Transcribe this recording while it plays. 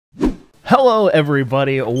Hello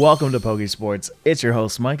everybody, welcome to Pokésports. It's your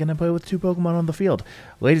host Mike and I play with two Pokemon on the field.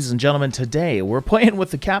 Ladies and gentlemen, today we're playing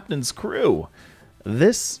with the Captain's Crew.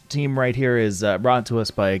 This team right here is brought to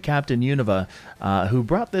us by CaptainUnova, who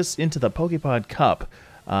brought this into the Poképod Cup,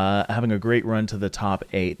 having a great run to the top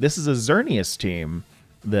 8. This is a XERNEAS team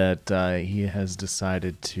that he has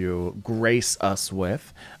decided to grace us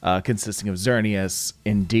with, consisting of XERNEAS,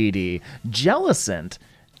 Indeedee, Jellicent.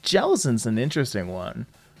 Jellicent's an interesting one.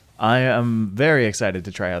 I am very excited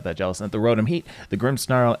to try out that Jellicent, the Rotom Heat, the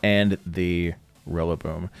Grimmsnarl, and the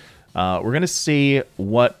Rillaboom. We're going to see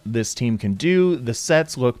what this team can do. The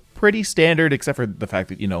sets look pretty standard, except for the fact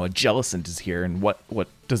that, you know, a Jellicent is here, and what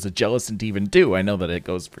does a Jellicent even do? I know that it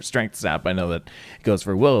goes for Strength Sap, I know that it goes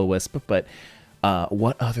for Will-O-Wisp, but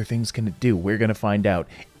what other things can it do? We're going to find out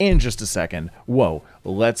in just a second. Whoa,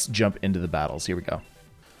 let's jump into the battles. Here we go.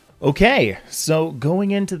 Okay, so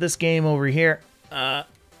going into this game over here,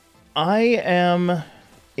 I am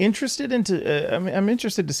interested I'm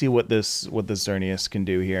interested to see what this XERNEAS can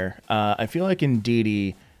do here. I feel like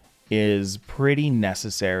Indeedee is pretty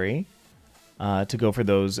necessary to go for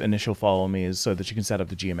those initial follow me's so that you can set up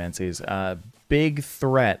the Geomancies. Big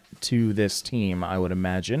threat to this team, I would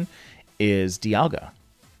imagine, is Dialga.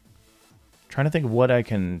 Trying to think of what I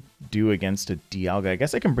can do against a Dialga. I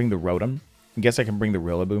guess I can bring the Rotom. I guess I can bring the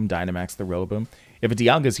Rillaboom, Dynamax the Rillaboom. If a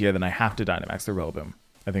Dialga's here, then I have to Dynamax the Rillaboom.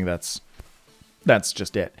 I think that's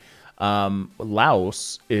just it.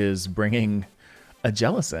 Laos is bringing a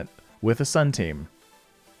Jellicent with a Sun team.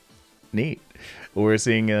 Neat. We're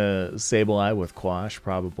seeing a Sableye with Quash,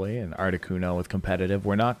 probably, and Articuno with Competitive.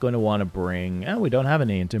 We're not going to want to bring... we don't have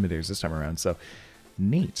any Intimidators this time around, so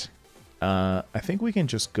neat. I think we can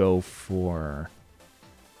just go for...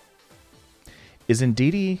 Is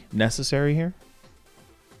Indeedee necessary here?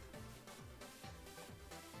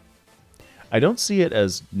 I don't see it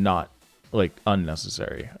as not, like,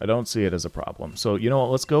 unnecessary. I don't see it as a problem. So, you know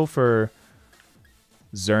what? Let's go for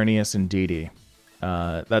XERNEAS and Indeedee.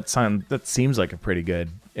 That seems like a pretty good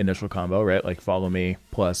initial combo, right? Like, Follow Me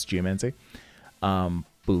plus Geomancy.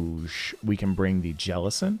 Boosh. We can bring the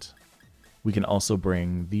Jellicent. We can also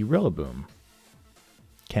bring the Rillaboom.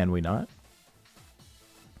 Can we not?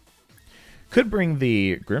 Could bring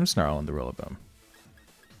the Grimmsnarl and the Rillaboom.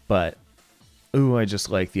 But... ooh, I just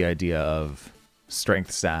like the idea of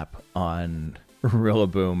Strength Sap on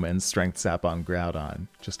Rillaboom and Strength Sap on Groudon.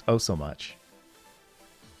 Just oh so much.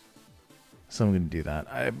 So I'm going to do that.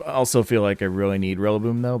 I also feel like I really need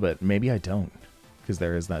Rillaboom though, but maybe I don't. Because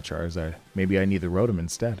there is that Charizard. Maybe I need the Rotom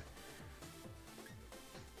instead.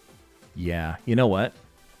 Yeah, you know what?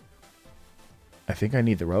 I think I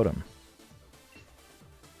need the Rotom.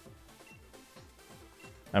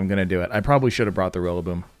 I'm going to do it. I probably should have brought the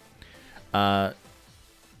Rillaboom.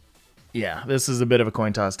 Yeah, this is a bit of a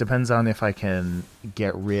coin toss. Depends on if I can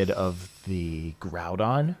get rid of the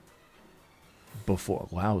Groudon before.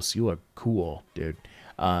 Wow, so you look cool, dude.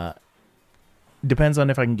 Depends on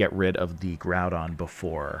if I can get rid of the Groudon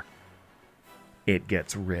before it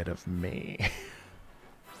gets rid of me.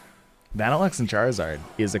 Vanillex and Charizard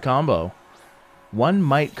is a combo. One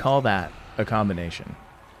might call that a combination.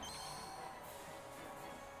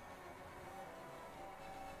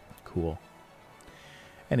 Cool.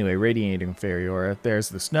 Anyway, Radiating Fairy-Aura. There's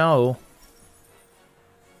the snow.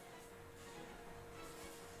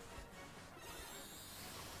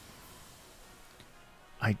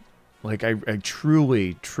 I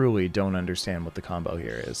truly, truly don't understand what the combo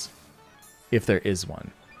here is. If there is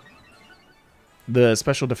one. The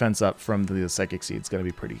special defense up from the Psychic Seed is going to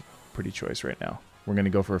be pretty choice right now. We're going to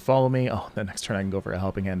go for a Follow Me. Oh, the next turn I can go for a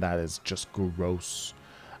Helping Hand. That is just gross.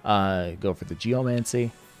 Go for the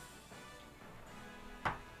Geomancy.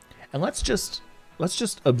 And let's just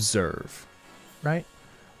observe, right?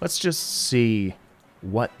 Let's just see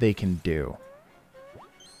what they can do.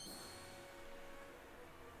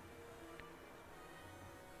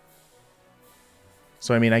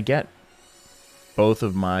 So I mean, I get both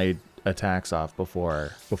of my attacks off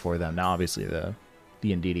before them. Now obviously the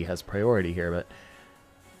Indeedee has priority here, but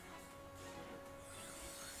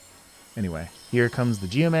anyway, here comes the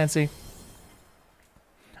Geomancy.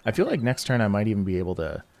 I feel like next turn I might even be able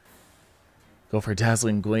to go for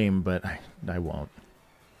Dazzling Gleam, but I won't.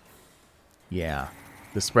 Yeah.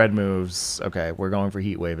 The spread moves. Okay, we're going for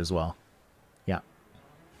Heat Wave as well. Yeah.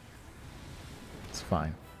 It's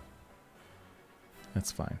fine.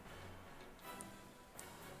 That's fine.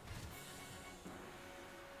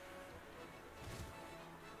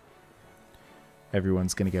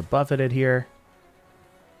 Everyone's going to get buffeted here.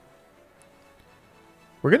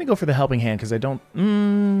 We're going to go for the Helping Hand because I don't...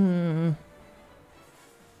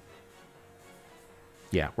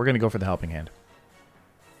 Yeah, we're going to go for the Helping Hand.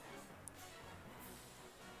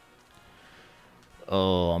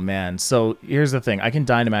 Oh, man. So here's the thing. I can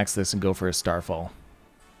Dynamax this and go for a Starfall.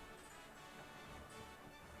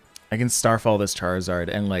 I can Starfall this Charizard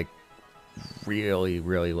and, like, really,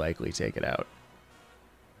 really likely take it out.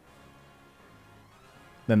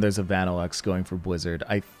 Then there's a Vanillux going for Blizzard.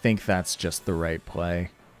 I think that's just the right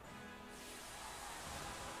play.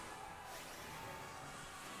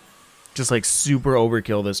 Just, like, super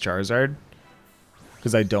overkill this Charizard.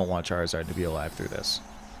 Because I don't want Charizard to be alive through this.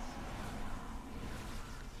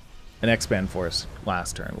 An Expand Force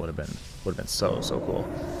last turn would have been so cool.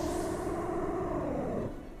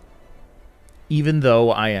 Even though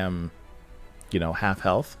I am, you know, half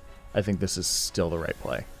health, I think this is still the right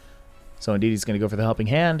play. So indeed, he's going to go for the Helping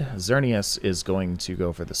Hand. XERNEAS is going to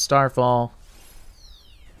go for the Starfall.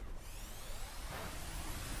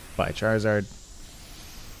 By Charizard.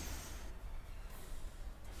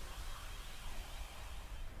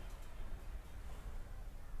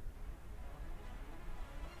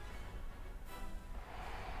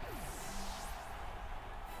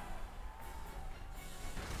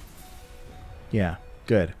 Yeah,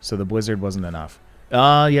 good. So the Blizzard wasn't enough.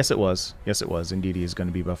 Yes it was. Yes it was. Indeed, he's going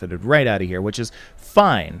to be buffeted right out of here, which is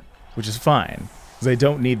fine. Which is fine. Because I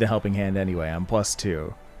don't need the Helping Hand anyway. I'm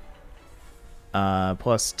 +2.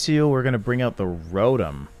 +2, we're going to bring out the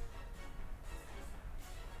Rotom.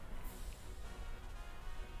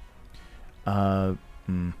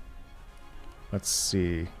 Let's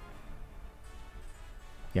see.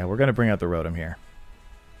 Yeah, we're going to bring out the Rotom here.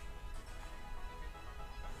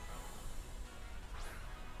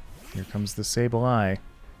 Here comes the Sableye.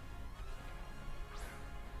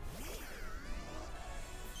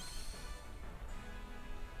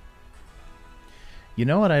 You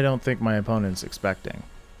know what I don't think my opponent's expecting?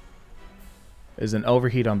 Is an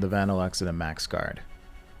Overheat on the Vanillux and a Max Guard.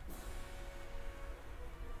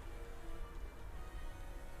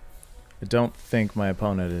 I don't think my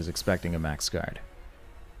opponent is expecting a Max Guard.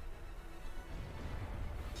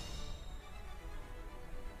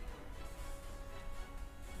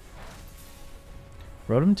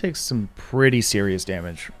 Rotom takes some pretty serious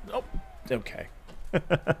damage. Oh, okay.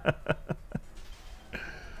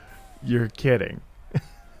 You're kidding.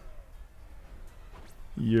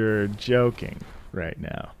 You're joking right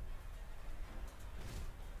now.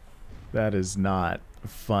 That is not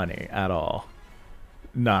funny at all.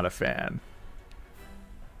 Not a fan.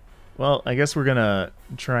 Well, I guess we're gonna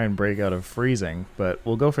try and break out of freezing, but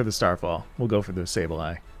we'll go for the Starfall. We'll go for the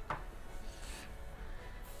Sableye.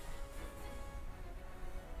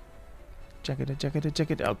 Check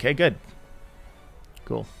it. Okay, good.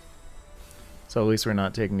 Cool. So at least we're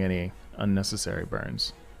not taking any unnecessary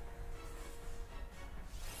burns.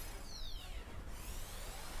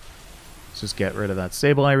 Let's just get rid of that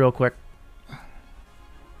Sableye real quick.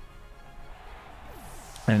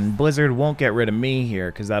 And Blizzard won't get rid of me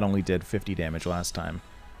here, because that only did 50 damage last time.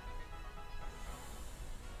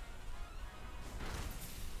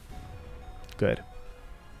 Good.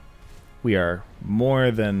 We are more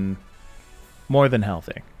than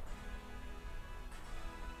healthy.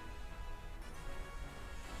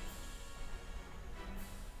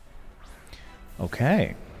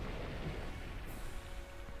 Okay.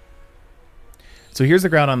 So here's the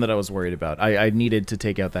Groudon that I was worried about. I needed to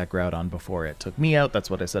take out that Groudon before it took me out. That's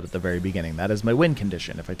what I said at the very beginning. That is my win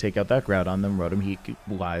condition. If I take out that Groudon, then Rotom Heat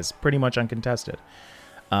lies pretty much uncontested.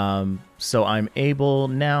 So I'm able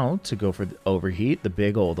now to go for the Overheat, the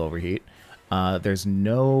big old Overheat.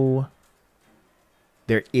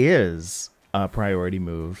 There is a priority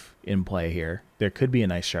move in play here. There could be a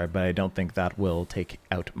Nice Shard, but I don't think that will take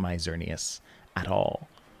out my XERNEAS at all.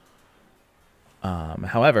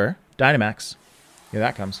 However, Dynamax. Here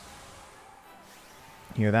that comes.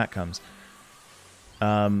 Here that comes.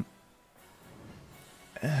 I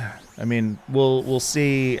mean, we'll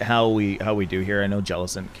see how we do here. I know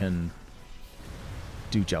Jellicent can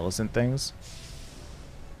do Jellicent things.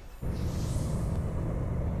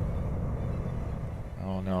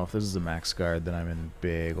 Oh no, if this is a Max Guard, then I'm in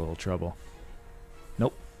big old trouble.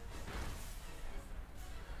 Nope.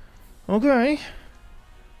 Okay.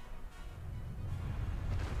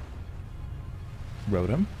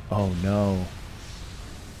 Rotom? Oh no.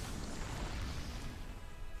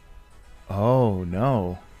 Oh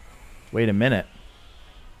no. Wait a minute.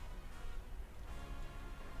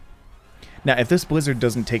 Now, if this Blizzard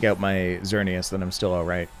doesn't take out my XERNEAS, then I'm still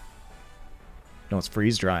alright. No, it's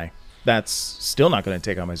Freeze Dry. That's still not going to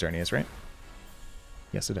take out my XERNEAS, right?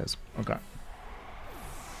 Yes, it is. Okay.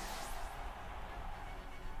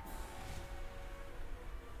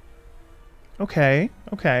 Okay,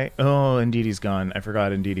 okay. Oh, Indeedee gone. I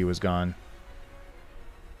forgot Indeedee was gone.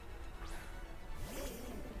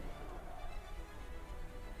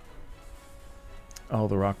 Oh,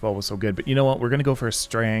 the rock ball was so good. But you know what? We're going to go for a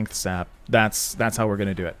strength sap. That's how we're going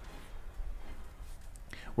to do it.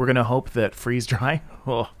 We're going to hope that freeze dry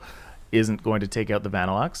isn't going to take out the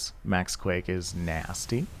Vanilluxe. Max Quake is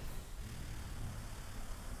nasty.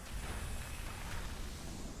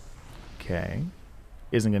 Okay.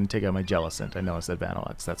 Isn't going to take out my Jellicent. I know I said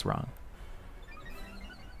Vanilluxe. That's wrong.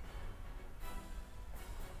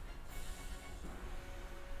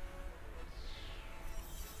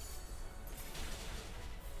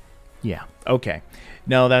 Yeah, okay.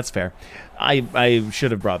 No, that's fair. I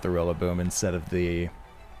should have brought the Rillaboom instead of the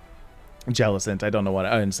Jellicent. I don't know what...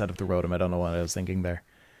 instead of the Rotom. I don't know what I was thinking there.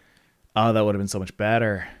 Oh, that would have been so much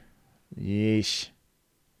better. Yeesh.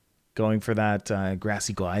 Going for that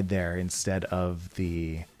Grassy Glide there instead of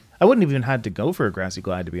the... I wouldn't even had to go for a Grassy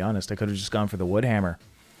Glide, to be honest. I could have just gone for the Wood Hammer.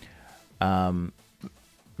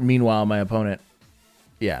 Meanwhile, my opponent...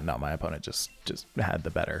 Yeah, no, my opponent just had the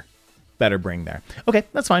better bring there. Okay,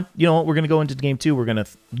 that's fine. You know what? We're going to go into game 2. We're going to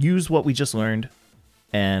use what we just learned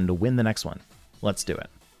and win the next one. Let's do it.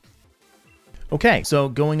 Okay, so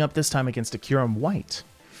going up this time against a Kyurem White.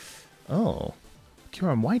 Oh,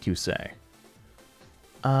 Kyurem White, you say?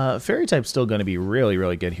 Fairy type's still going to be really,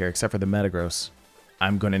 really good here, except for the Metagross.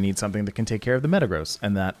 I'm going to need something that can take care of the Metagross,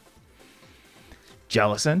 and that...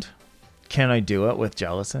 Jellicent? Can I do it with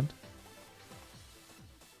Jellicent?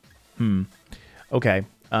 Okay.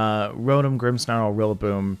 Rotom, Grimmsnarl,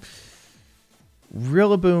 Rillaboom.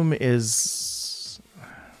 Rillaboom is...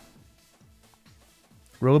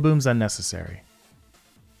 Rillaboom's unnecessary.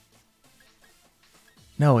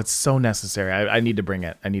 No, it's so necessary. I need to bring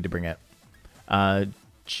it. I need to bring it.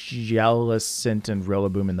 Jellicent and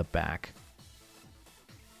Rillaboom in the back.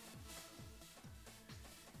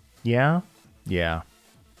 Yeah? Yeah.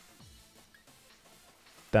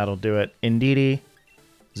 That'll do it. Indeedee,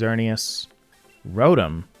 XERNEAS,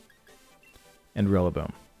 Rotom, and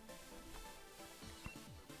Rillaboom.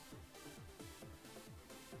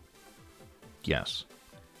 Yes.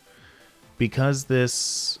 Because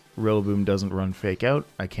this Rillaboom doesn't run Fake Out,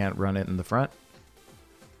 I can't run it in the front.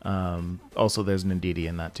 Also, there's an Indeedee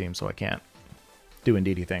in that team, so I can't do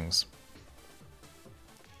Indeedee things.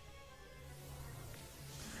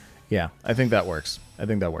 Yeah, I think that works. I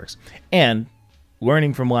think that works. And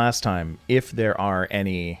learning from last time, if there are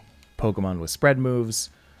any Pokemon with spread moves,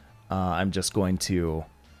 I'm just going to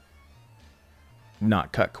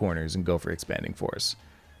not cut corners and go for Expanding Force.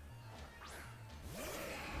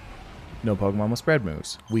 No Pokemon with spread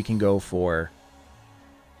moves. We can go for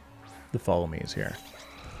the Follow Me's here.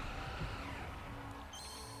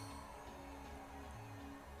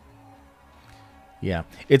 Yeah,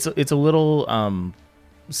 it's a little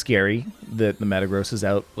scary that the Metagross is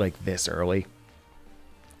out like this early.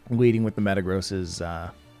 Leading with the Metagross is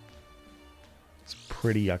it's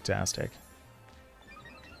pretty yucktastic.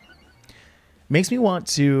 Makes me want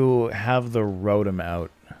to have the Rotom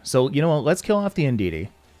out. So, you know what? Let's kill off the Indeedee.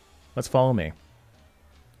 Let's Follow Me.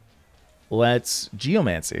 Let's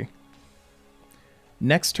Geomancy.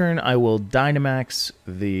 Next turn, I will Dynamax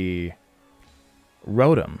the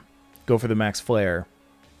Rotom. Go for the Max Flare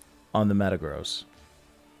on the Metagross,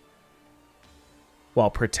 while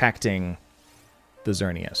protecting the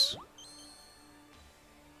XERNEAS. I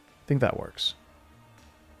think that works.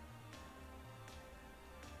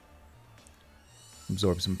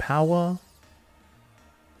 Absorb some power.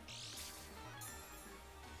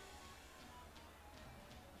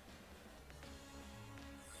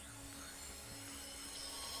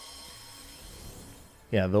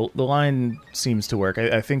 Yeah, the line seems to work.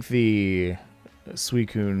 I think the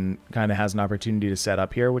Suicune kind of has an opportunity to set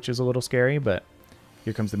up here, which is a little scary, but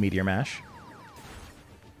here comes the Meteor Mash.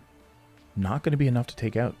 Not going to be enough to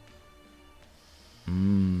take out.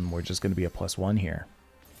 We're just going to be a +1 here.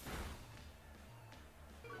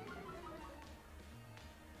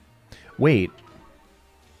 Wait.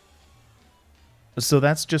 So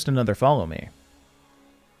that's just another Follow Me.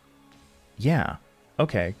 Yeah.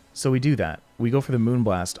 Okay, so we do that. We go for the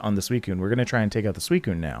Moonblast on the Suicune. We're going to try and take out the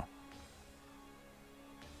Suicune now.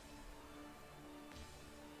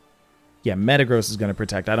 Yeah, Metagross is going to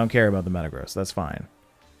protect. I don't care about the Metagross. That's fine.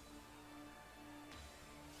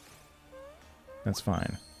 That's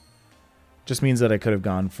fine. Just means that I could have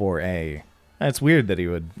gone for a... It's weird that he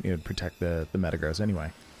would protect the Metagross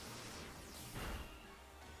anyway.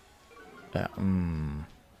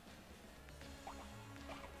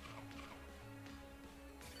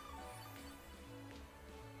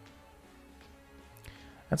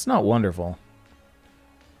 That's not wonderful.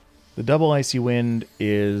 The double Icy Wind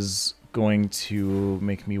is going to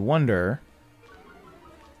make me wonder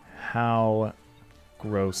how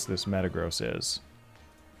gross this Metagross is.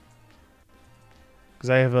 Because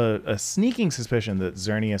I have a sneaking suspicion that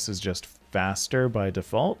XERNEAS is just faster by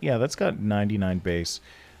default. Yeah, that's got 99 base,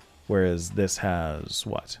 whereas this has,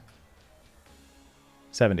 what?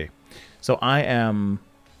 70. So I am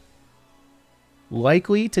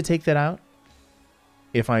likely to take that out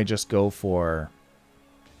if I just go for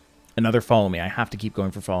another Follow Me. I have to keep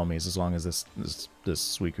going for Follow Me's as long as this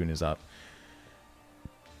Suicune is up.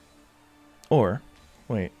 Or,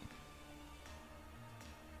 wait.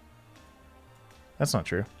 That's not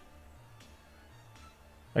true.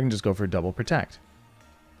 I can just go for double Protect.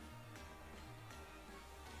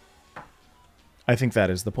 I think that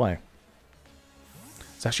is the play.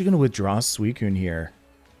 It's actually going to withdraw Suicune here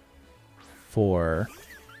for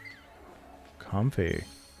Comfy.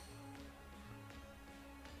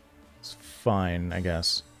 It's fine, I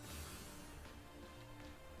guess.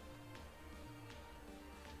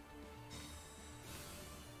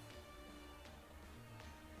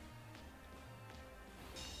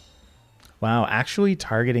 Wow, actually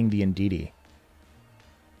targeting the Indeedee.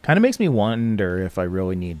 Kind of makes me wonder if I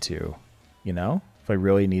really need to, you know? If I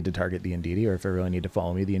really need to target the Indeedee or if I really need to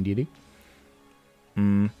Follow Me the Indeedee.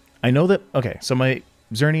 I know that... Okay, so my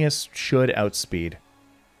XERNEAS should outspeed.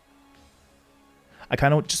 I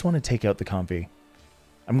kind of just want to take out the Comfy.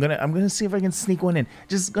 I'm gonna see if I can sneak one in.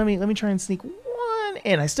 Just let me try and sneak one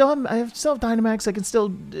in. I still have Dynamax. I can still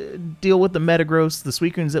deal with the Metagross. The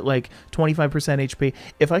Suicune's at like 25% HP.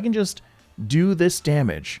 If I can just do this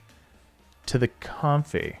damage to the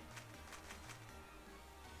Comfy,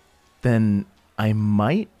 then I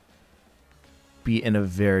might be in a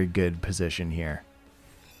very good position here.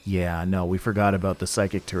 Yeah, no, we forgot about the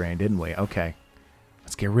Psychic Terrain, didn't we? Okay.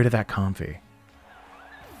 Let's get rid of that Comfy.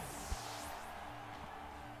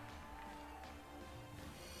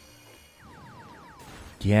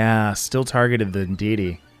 Yeah, still targeted the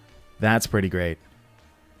Indeedee. That's pretty great.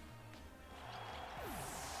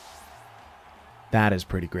 That is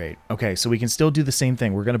pretty great. Okay, so we can still do the same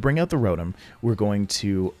thing. We're going to bring out the Rotom. We're going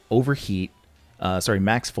to overheat,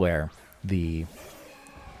 Max Flare the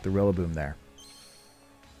Rillaboom there.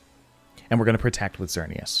 And we're going to protect with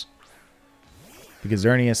XERNEAS. Because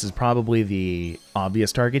XERNEAS is probably the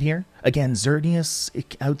obvious target here. Again, XERNEAS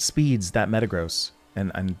outspeeds that Metagross.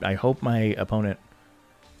 And I hope my opponent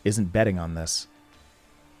isn't betting on this.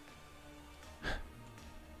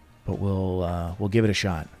 But we'll give it a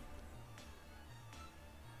shot.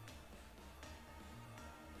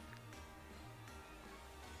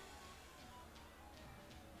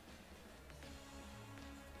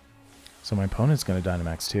 So my opponent's going to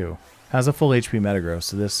Dynamax too. Has a full HP Metagross,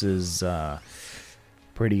 so this is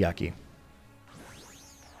pretty yucky.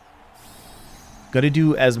 Got to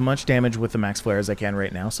do as much damage with the Max Flare as I can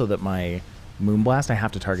right now so that my Moonblast, I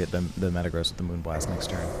have to target the Metagross with the Moonblast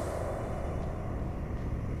next turn.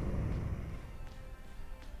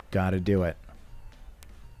 Gotta do it.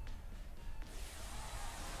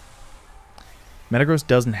 Metagross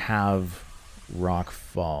doesn't have Rock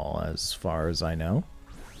Fall as far as I know.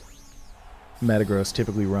 Metagross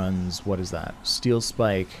typically runs, what is that? Steel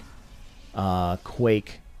Spike,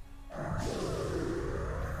 Quake.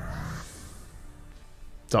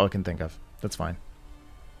 That's all I can think of. That's fine.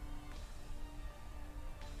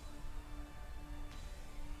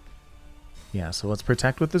 Yeah, so let's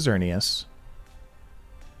protect with the XERNEAS.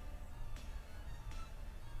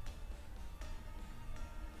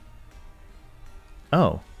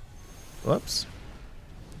 Oh. Whoops.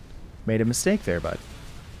 Made a mistake there, bud.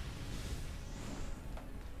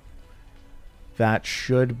 That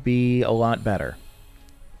should be a lot better.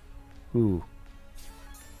 Ooh.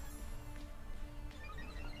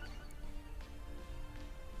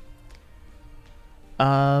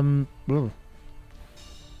 Ooh.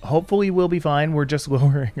 Hopefully we'll be fine. We're just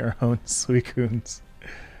lowering our own Suicune's.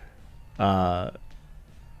 Or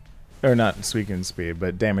not Suicune speed,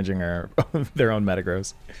 but damaging their own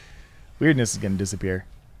Metagross. Weirdness is going to disappear.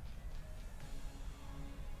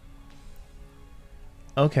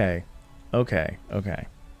 Okay. Okay.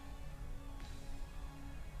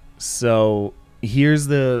 So here's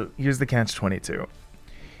the catch-22.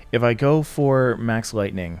 If I go for Max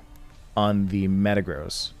Lightning on the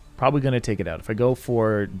Metagross, probably going to take it out. If I go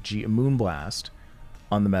for Moonblast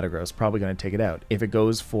on the Metagross, probably going to take it out. If it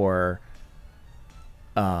goes for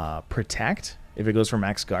Protect, if it goes for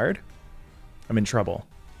Max Guard, I'm in trouble.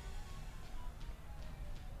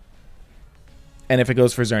 And if it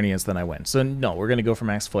goes for XERNEAS, then I win. So no, we're going to go for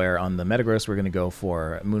Max Flare on the Metagross. We're going to go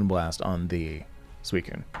for Moonblast on the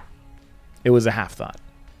Suicune. It was a half thought.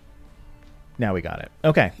 Now we got it.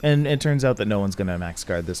 Okay, and it turns out that no one's going to max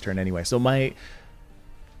guard this turn anyway. So my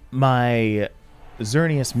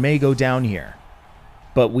XERNEAS may go down here.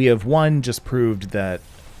 But we have, one, just proved that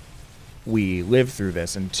we live through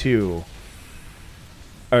this, and two,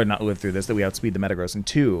 or not live through this, that we outspeed the Metagross, and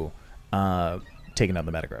two, taking out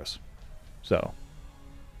the Metagross. So,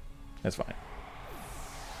 that's fine.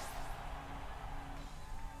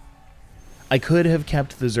 I could have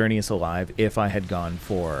kept the XERNEAS alive if I had gone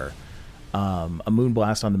for a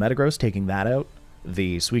Moonblast on the Metagross, taking that out.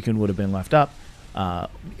 The Suicune would have been left up.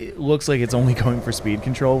 It looks like it's only going for speed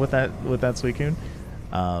control with that Suicune.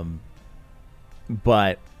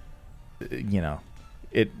 But you know,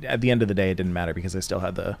 at the end of the day, it didn't matter because I still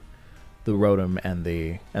had the Rotom and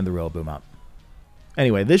the Rillaboom up.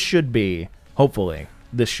 Anyway, this should be, hopefully,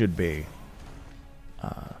 this should be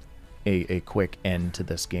a quick end to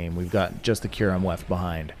this game. We've got just the Kyurem left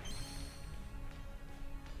behind.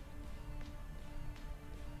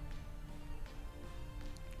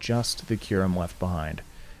 Just the Kyurem left behind.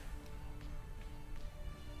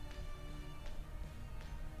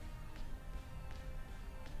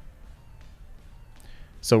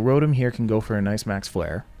 So Rotom here can go for a nice max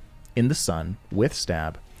flare in the sun with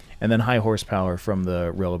stab, and then high horsepower from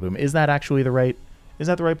the Rillaboom. Is that actually the right? Is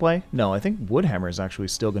that the right play? No, I think Woodhammer is actually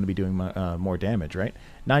still going to be doing more damage, right?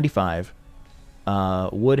 95.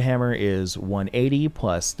 Woodhammer is 180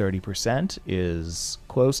 plus 30% is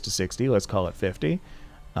close to 60. Let's call it 50.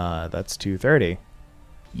 That's 230.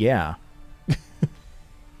 Yeah.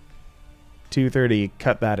 230,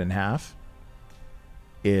 cut that in half,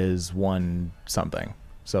 is 1 something.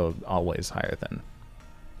 So always higher than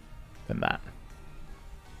that.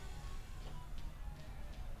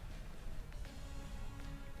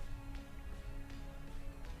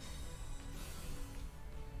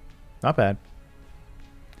 Not bad.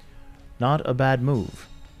 Not a bad move.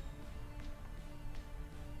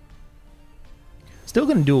 Still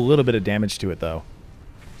going to do a little bit of damage to it, though.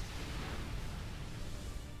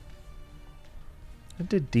 It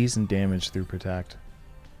did decent damage through Protect.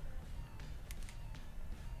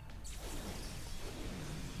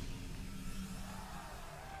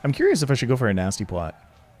 I'm curious if I should go for a Nasty Plot.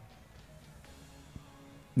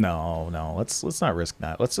 No, let's not risk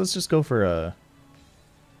that. Let's just go for a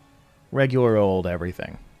regular old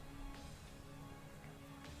everything.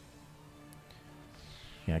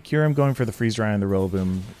 Yeah, Kyurem going for the Freeze Dry and the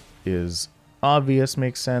Rillaboom is obvious,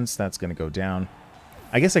 makes sense. That's going to go down.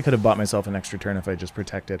 I guess I could have bought myself an extra turn if I just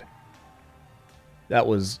protected. That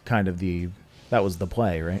was kind of the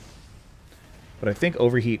play, right? But I think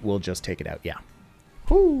Overheat will just take it out. Yeah.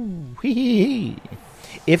 Whoo! Hee hee hee.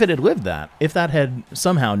 If it had lived that, if that had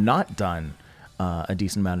somehow not done a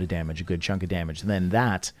decent amount of damage, a good chunk of damage, then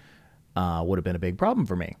that would have been a big problem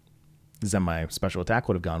for me. Because then my special attack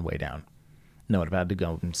would have gone way down. No, I'd have had to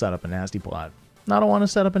go and set up a Nasty Plot. I don't want to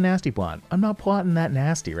set up a Nasty Plot. I'm not plotting that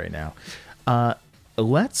nasty right now.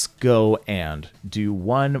 Let's go and do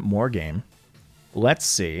one more game. Let's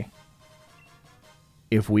see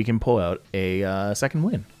if we can pull out a second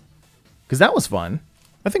win. Because that was fun.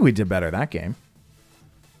 I think we did better that game.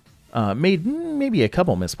 Made maybe a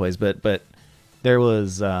couple misplays, but there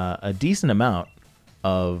was a decent amount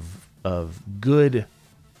of good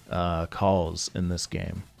calls in this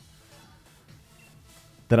game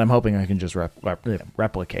that I'm hoping I can just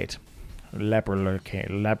replicate.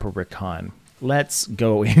 Leprechaun. Let's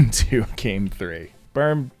go into game 3.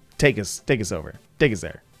 Berm, take us over. Take us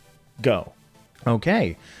there. Go.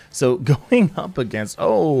 Okay, so going up against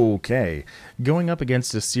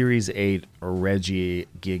a Series 8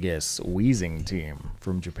 Regigigas Wheezing team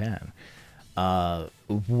from Japan.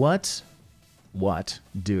 What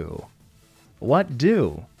do?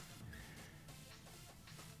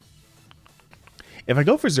 If I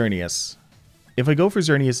go for XERNEAS,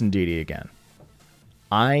 and DD again,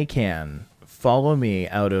 I can follow me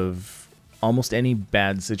out of almost any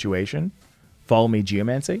bad situation. Follow me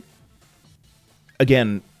Geomancy.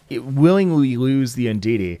 Again, willingly lose the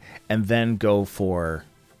Ndidi and then go for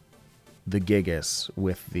the Gigas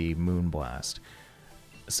with the Moonblast.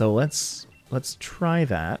 So let's try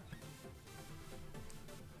that.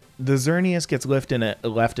 The XERNEAS gets left in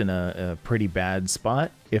a pretty bad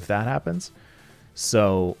spot if that happens.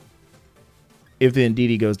 So if the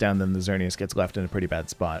Ndidi goes down, then the XERNEAS gets left in a pretty bad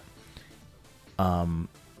spot.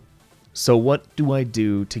 So what do I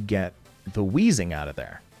do to get the Wheezing out of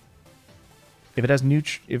there? If it has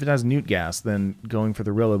Newt Gas, then going for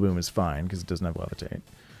the Rillaboom is fine because it doesn't have Levitate.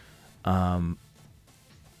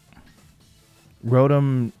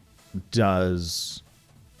 Rotom does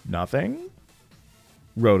nothing.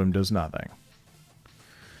 Grimmsnarl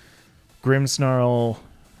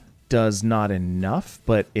does not enough,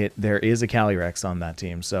 but there is a Calyrex on that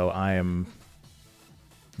team, so I am...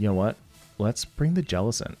 You know what? Let's bring the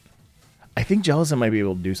Jellicent. I think Jellicent might be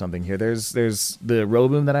able to do something here. There's the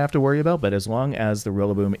Rillaboom that I have to worry about, but as long as the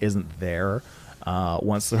Rillaboom isn't there,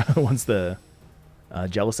 once the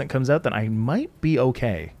Jellicent comes out, then I might be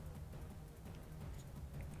okay.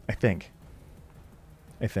 I think.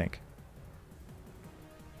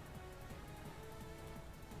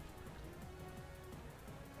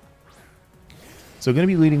 So going to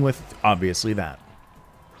be leading with, obviously, that.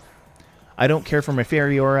 I don't care for my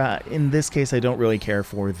Fairy Aura. In this case, I don't really care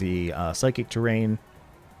for the Psychic Terrain.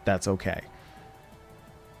 That's okay.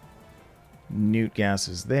 Newt Gas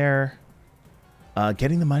is there.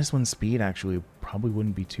 Getting the -1 speed actually probably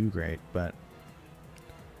wouldn't be too great, but...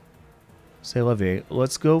 C'est la vie.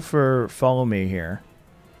 Let's go for Follow Me here.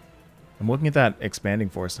 I'm looking at that Expanding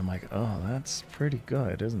Force. I'm like, oh, that's pretty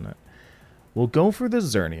good, isn't it? We'll go for the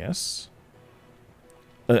XERNEAS.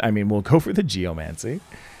 We'll go for the Geomancy.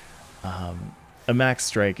 A Max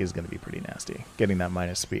Strike is going to be pretty nasty. Getting that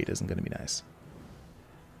minus speed isn't going to be nice.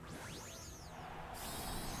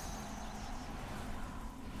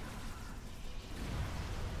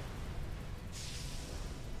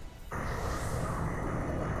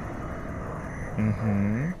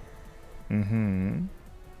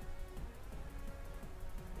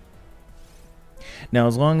 Now,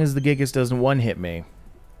 as long as the Gigas doesn't one-hit me,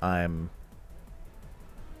 I'm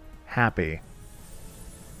happy.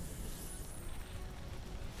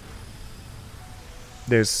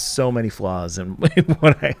 There's so many flaws in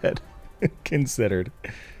what I had considered.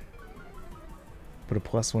 But a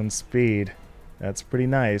 +1 speed, that's pretty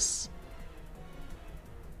nice.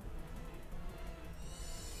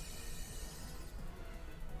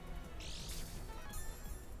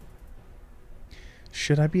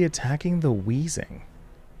 Should I be attacking the Wheezing?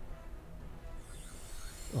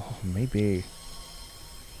 Oh, maybe.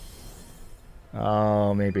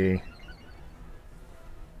 Oh, maybe.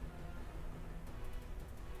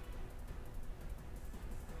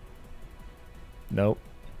 Nope.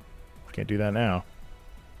 Can't do that now.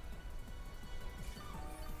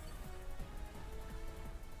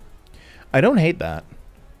 I don't hate that.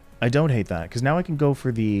 I don't hate that, because now I can go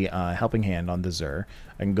for the Helping Hand on the Xur.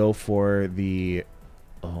 I can go for the...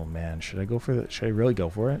 Oh, man. Should I go for the... Should I really go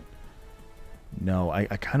for it? No, I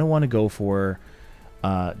kind of want to go for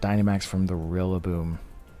Dynamax from the Rillaboom.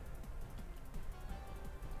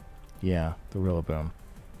 Yeah, the Rillaboom.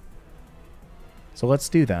 So let's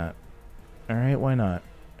do that. Alright, why not?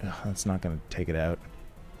 Ugh, that's not going to take it out.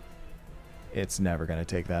 It's never going to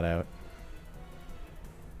take that out.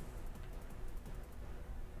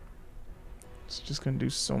 It's just going to do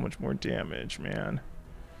so much more damage, man.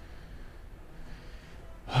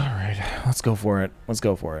 Alright, let's go for it. Let's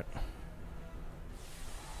go for it.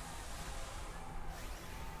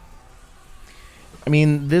 I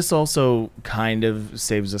mean, this also kind of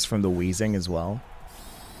saves us from the Wheezing as well.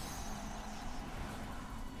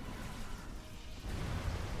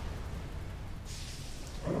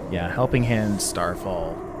 Yeah, Helping Hand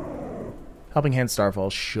Starfall. Helping Hand Starfall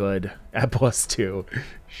should, at +2,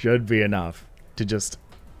 should be enough to just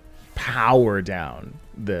power down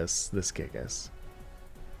this Gigas.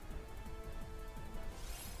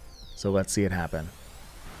 So let's see it happen.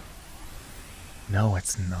 No,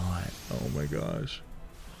 it's not. Oh my gosh.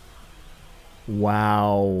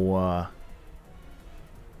 Wow.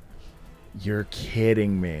 You're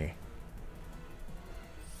kidding me.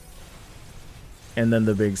 And then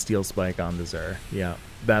the big Steel Spike on the Xur. Yeah,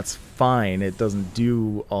 that's fine. It doesn't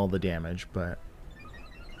do all the damage, but...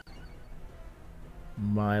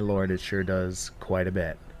 My lord, it sure does quite a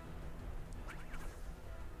bit.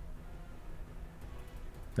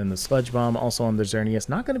 Then the Sludge Bomb also on the XERNEAS.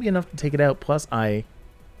 Not going to be enough to take it out. Plus, I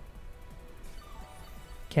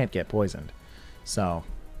can't get poisoned. So,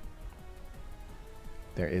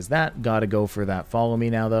 there is that. Gotta go for that Follow Me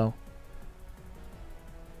now, though.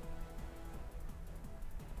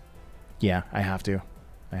 Yeah, I have to.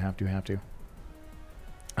 I have to.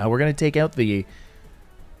 We're going to take out the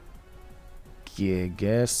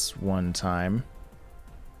Gigas one time.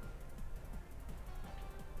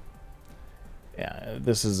 Yeah,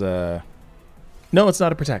 this is a... No, it's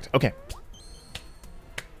not a Protect. Okay.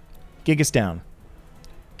 Gigas down.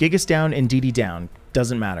 Gigas down and DD down.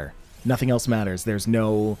 Doesn't matter. Nothing else matters. There's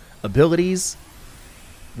no abilities.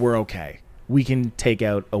 We're okay. We can take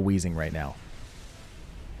out a Wheezing right now.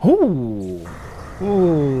 Ooh.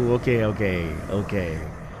 Ooh, okay.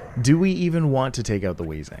 Do we even want to take out the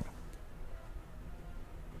Wheezing?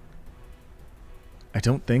 I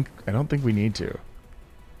don't think we need to.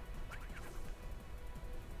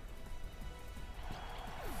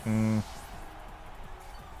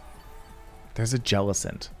 There's a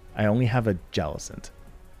Jellicent. I only have a Jellicent.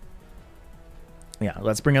 Yeah,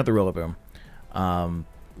 let's bring out the Rillaboom.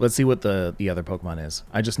 Let's see what the other Pokemon is.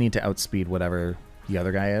 I just need to outspeed whatever the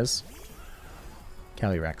other guy is.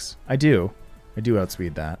 Calyrex. I do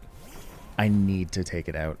outspeed that. I need to take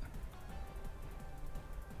it out.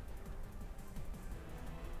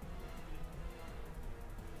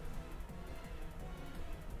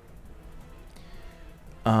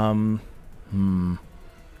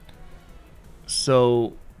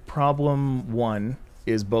 So, problem one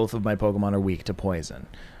is both of my Pokemon are weak to poison.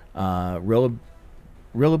 Rillaboom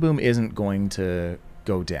isn't going to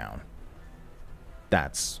go down.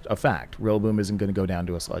 That's a fact. Rillaboom isn't going to go down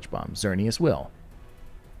to a Sludge Bomb. XERNEAS will.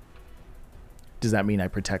 Does that mean I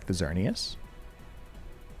protect the XERNEAS?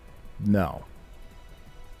 No.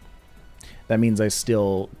 That means I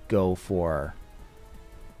still go for...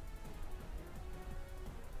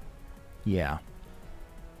 Yeah.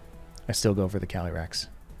 I still go for the Calyrex.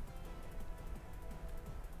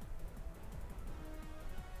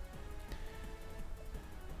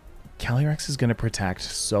 Calyrex is going to protect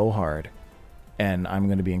so hard, and I'm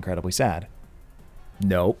going to be incredibly sad.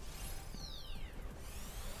 Nope.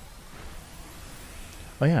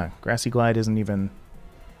 Oh yeah, Grassy Glide isn't even...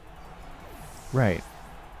 Right.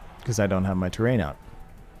 Because I don't have my terrain up.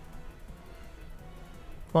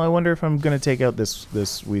 Well, I wonder if I'm going to take out this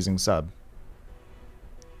Weezing sub.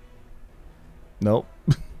 Nope.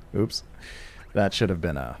 Oops. That should have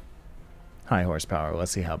been a high horsepower.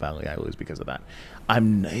 Let's see how badly I lose because of that.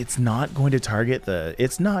 It's not going to target the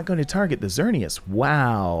XERNEAS.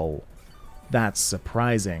 Wow. That's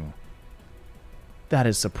surprising. That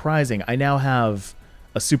is surprising. I now have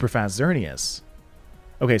a super fast XERNEAS.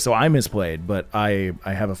 Okay, so I misplayed, but I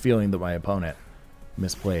have a feeling that my opponent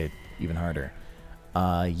misplayed even harder.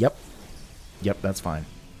 Yep. Yep, that's fine.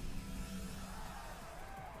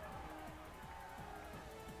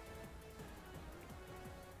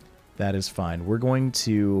 That is fine. We're going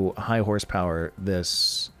to high horsepower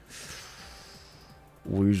this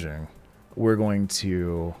Weezing. We're going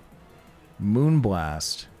to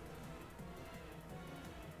Moonblast.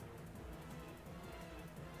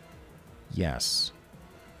 Yes.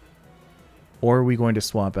 Or are we going to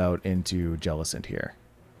swap out into Jellicent here?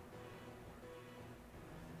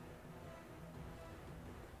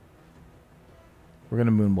 We're going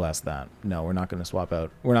to Moonblast that. No, we're not going to swap out.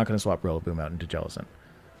 We're not going to swap Rillaboom out into Jellicent.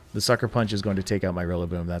 The Sucker Punch is going to take out my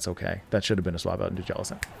Rillaboom. That's okay. That should have been a swap out into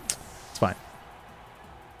Jellicent. It's fine.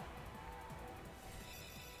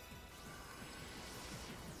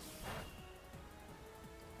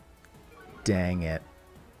 Dang it.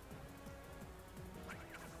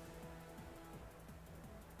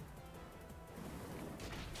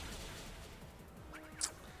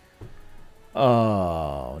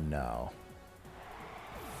 Oh, no.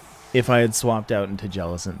 If I had swapped out into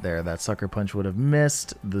Jellicent there, that Sucker Punch would have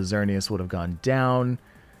missed. The XERNEAS would have gone down.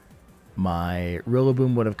 My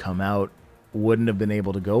Rillaboom would have come out. Wouldn't have been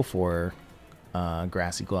able to go for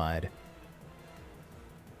Grassy Glide.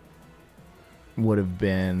 Would have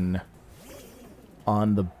been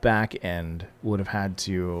on the back end. Would have had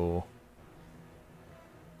to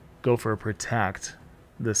go for a Protect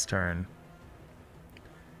this turn.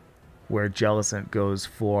 Where Jellicent goes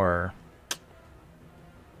for...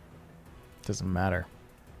 Doesn't matter.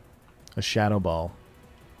 A Shadow Ball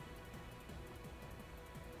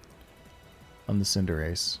on the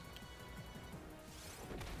Cinderace.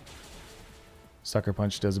 Sucker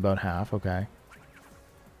Punch does about half, okay.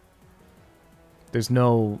 There's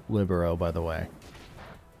no Libero, by the way,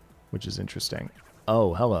 which is interesting.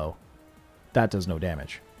 Oh, hello. That does no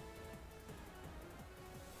damage.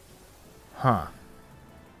 Huh.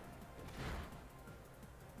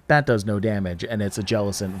 That does no damage, and it's a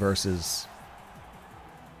Jellicent versus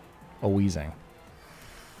a Weezing.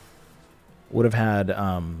 Would have had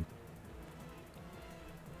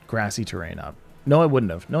grassy terrain up. No, I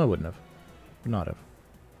wouldn't have. No, I wouldn't have. Would not have.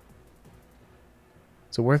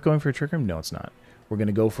 So worth going for a Trick Room? No, it's not. We're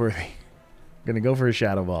gonna go for a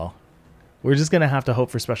Shadow Ball. We're just gonna have to hope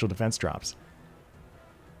for special defense drops,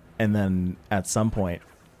 and then at some point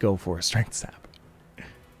go for a Strength Sap.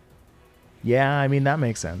 Yeah, I mean, that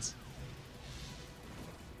makes sense.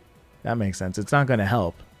 That makes sense. It's not going to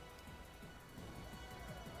help.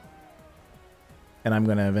 And I'm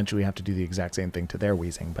going to eventually have to do the exact same thing to their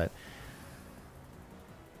Weezing, but...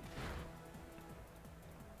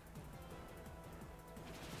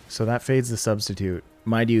 So that fades the substitute.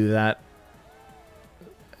 Mind you, that...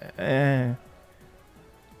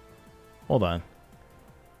 Hold on.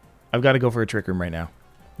 I've got to go for a Trick Room right now.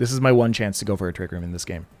 This is my one chance to go for a Trick Room in this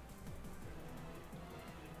game.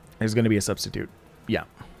 There's going to be a substitute. Yeah.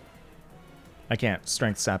 I can't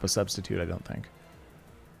strength sap a substitute, I don't think.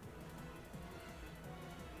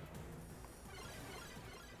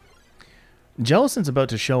 Jellicent's about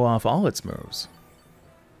to show off all its moves.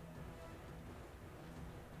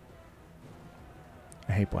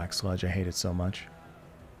 I hate Black Sludge. I hate it so much.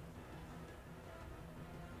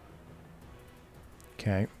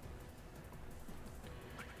 Okay.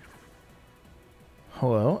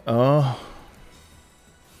 Hello? Oh.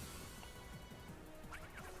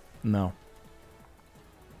 No.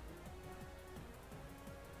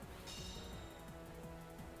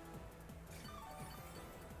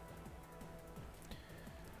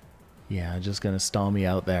 Yeah, just gonna stall me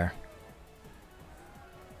out there.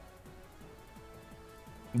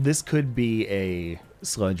 This could be a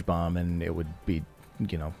Sludge Bomb and it would be,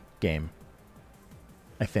 you know, game.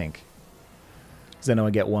 I think. Because I know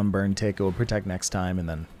I get one burn tick, it will protect next time, and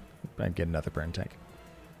then I'd get another burn tick.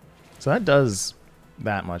 So that does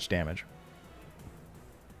that much damage.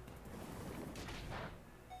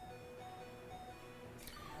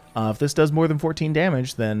 If this does more than 14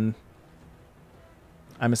 damage, then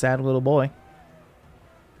I'm a sad little boy.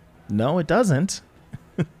 No, it doesn't.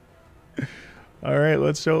 Alright,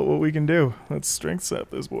 let's show it what we can do. Let's strength sap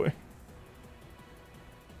this boy.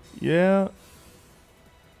 Yeah.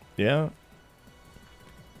 Yeah.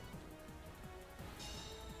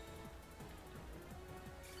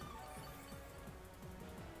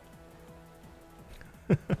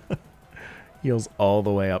 Heals all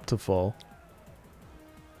the way up to full.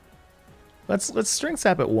 Let's strength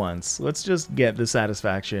sap it once. Let's just get the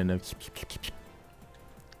satisfaction of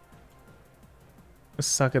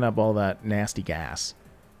sucking up all that nasty gas.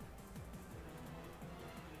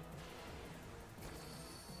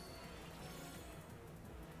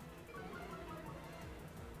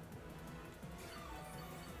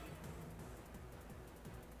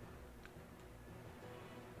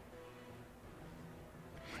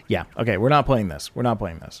 Yeah, okay, we're not playing this. We're not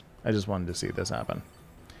playing this. I just wanted to see this happen.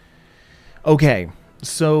 Okay,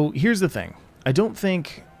 so here's the thing. I don't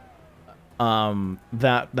think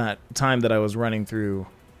that time that I was running through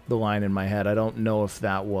the line in my head, I don't know if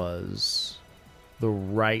that was the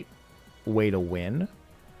right way to win.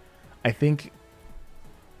 I think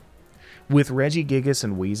with Regigigas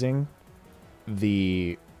and Weezing,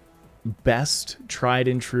 the best tried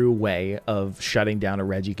and true way of shutting down a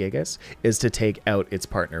Regigigas is to take out its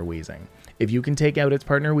partner Weezing. If you can take out its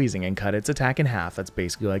partner Weezing and cut its attack in half, that's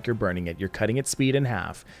basically like you're burning it. You're cutting its speed in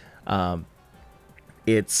half.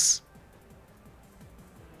 It's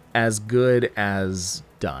as good as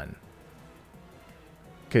done.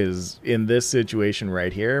 Because in this situation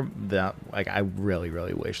right here, that like I really,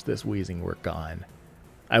 really wish this Weezing were gone.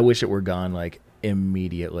 I wish it were gone like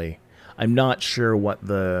immediately. I'm not sure what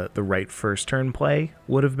the right first turn play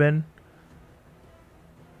would have been.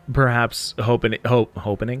 Perhaps hoping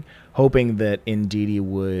that Indeedee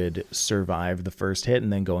would survive the first hit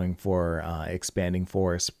and then going for Expanding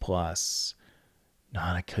Force plus. No,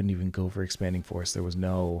 I couldn't even go for Expanding Force. There was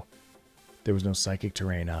no Psychic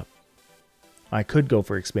Terrain up. I could go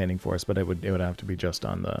for Expanding Force, but it would have to be just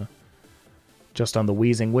on the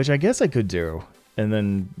Weezing, which I guess I could do, and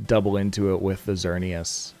then double into it with the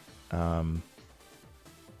XERNEAS.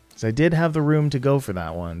 So I did have the room to go for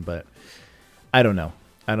that one, but I don't know.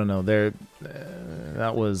 There,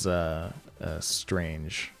 that was a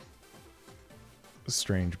strange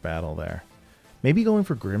battle there. Maybe going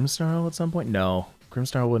for Grimmsnarl at some point? No,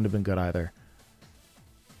 Grimmsnarl wouldn't have been good either.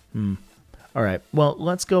 All right, well,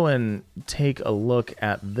 let's go and take a look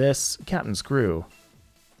at this Captain's Crew.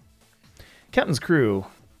 Captain's Crew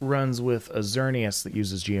runs with a XERNEAS that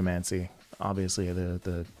uses Geomancy. Obviously,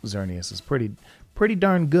 the XERNEAS is pretty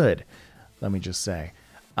darn good, let me just say.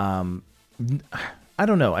 I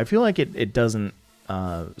don't know. I feel like it doesn't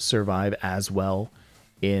survive as well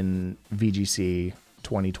in VGC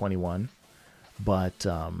 2021, but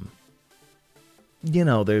you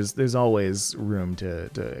know, there's always room to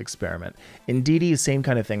experiment. Indeedee, same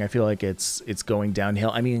kind of thing. I feel like it's going downhill.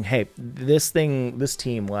 I mean, hey, this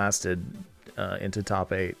team lasted into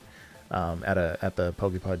top 8 at the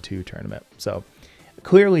Poképod 2 tournament. So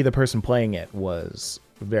clearly the person playing it was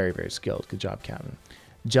very, very skilled. Good job, Captain.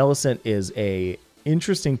 Jellicent is a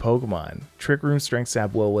interesting Pokemon. Trick Room, Strength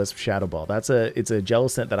Sap, Will-O-Wisp, Shadow Ball. It's a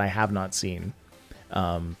Jellicent that I have not seen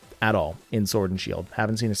at all in Sword and Shield.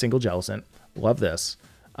 Haven't seen a single Jellicent. Love this.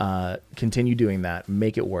 Continue doing that.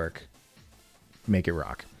 Make it work. Make it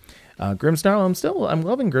rock. Grimmsnarl, I'm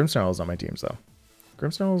loving Grimmsnarls on my teams though.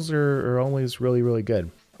 Grimmsnarls are always really, really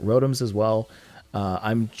good. Rotoms as well.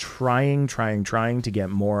 I'm trying to get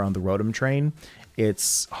more on the Rotom train.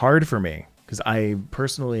 It's hard for me because I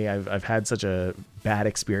personally, I've had such a bad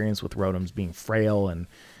experience with Rotoms being frail and,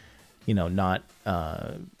 you know, not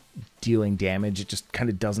dealing damage. It just kind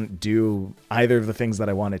of doesn't do either of the things that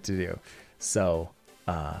I want it to do. So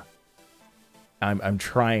I'm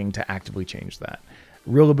trying to actively change that.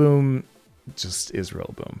 Rillaboom just is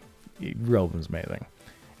Rillaboom. Rillaboom's amazing.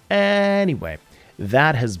 Anyway,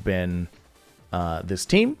 that has been this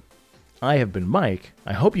team. I have been Mike.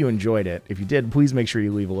 I hope you enjoyed it. If you did, please make sure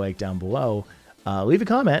you leave a like down below. Leave a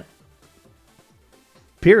comment.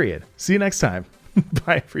 Period. See you next time.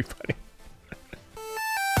 Bye, everybody.